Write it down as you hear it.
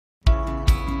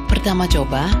Pertama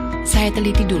coba, saya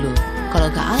teliti dulu. Kalau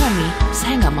gak alami,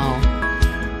 saya nggak mau.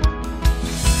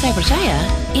 Saya percaya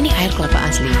ini air kelapa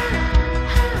asli.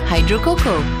 Hydro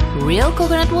Coco, real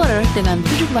coconut water dengan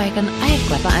 7 kebaikan air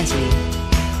kelapa asli.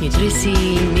 Nutrisi,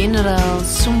 mineral,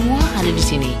 semua ada di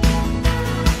sini.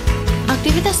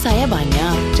 Aktivitas saya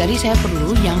banyak, jadi saya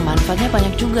perlu yang manfaatnya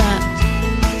banyak juga.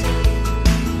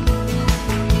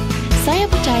 Saya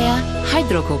percaya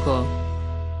Hydro Coco.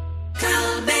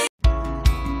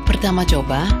 Pertama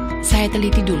coba, saya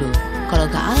teliti dulu. Kalau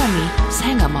gak alami,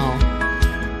 saya nggak mau.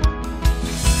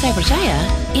 Saya percaya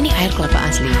ini air kelapa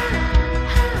asli.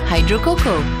 Hydro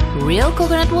Coco, real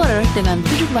coconut water dengan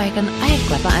 7 kebaikan air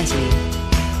kelapa asli.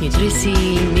 Nutrisi,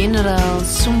 mineral,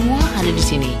 semua ada di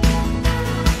sini.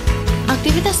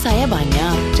 Aktivitas saya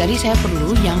banyak, jadi saya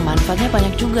perlu yang manfaatnya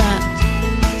banyak juga.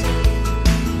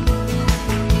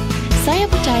 Saya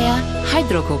percaya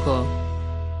Hydro Coco.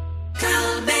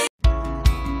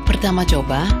 Pertama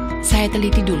coba, saya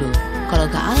teliti dulu. Kalau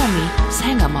gak alami,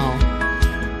 saya nggak mau.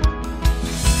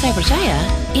 Saya percaya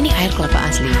ini air kelapa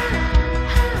asli.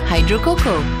 Hydro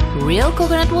Coco, real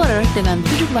coconut water dengan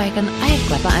 7 kebaikan air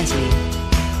kelapa asli.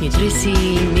 Nutrisi,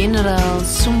 mineral,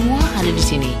 semua ada di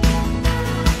sini.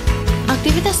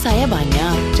 Aktivitas saya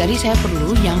banyak, jadi saya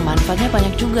perlu yang manfaatnya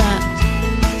banyak juga.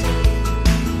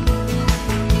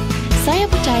 Saya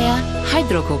percaya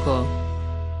Hydro Coco.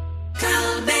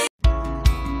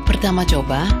 Pertama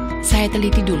coba, saya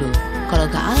teliti dulu. Kalau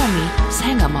gak alami,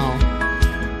 saya nggak mau.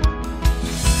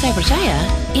 Saya percaya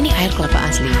ini air kelapa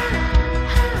asli.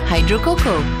 Hydro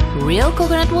Coco, real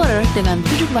coconut water dengan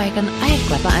 7 kebaikan air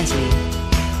kelapa asli.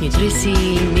 Nutrisi,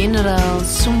 mineral,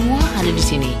 semua ada di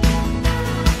sini.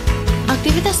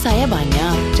 Aktivitas saya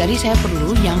banyak, jadi saya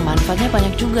perlu yang manfaatnya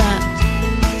banyak juga.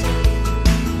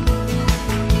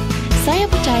 Saya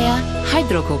percaya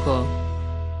Hydro Coco.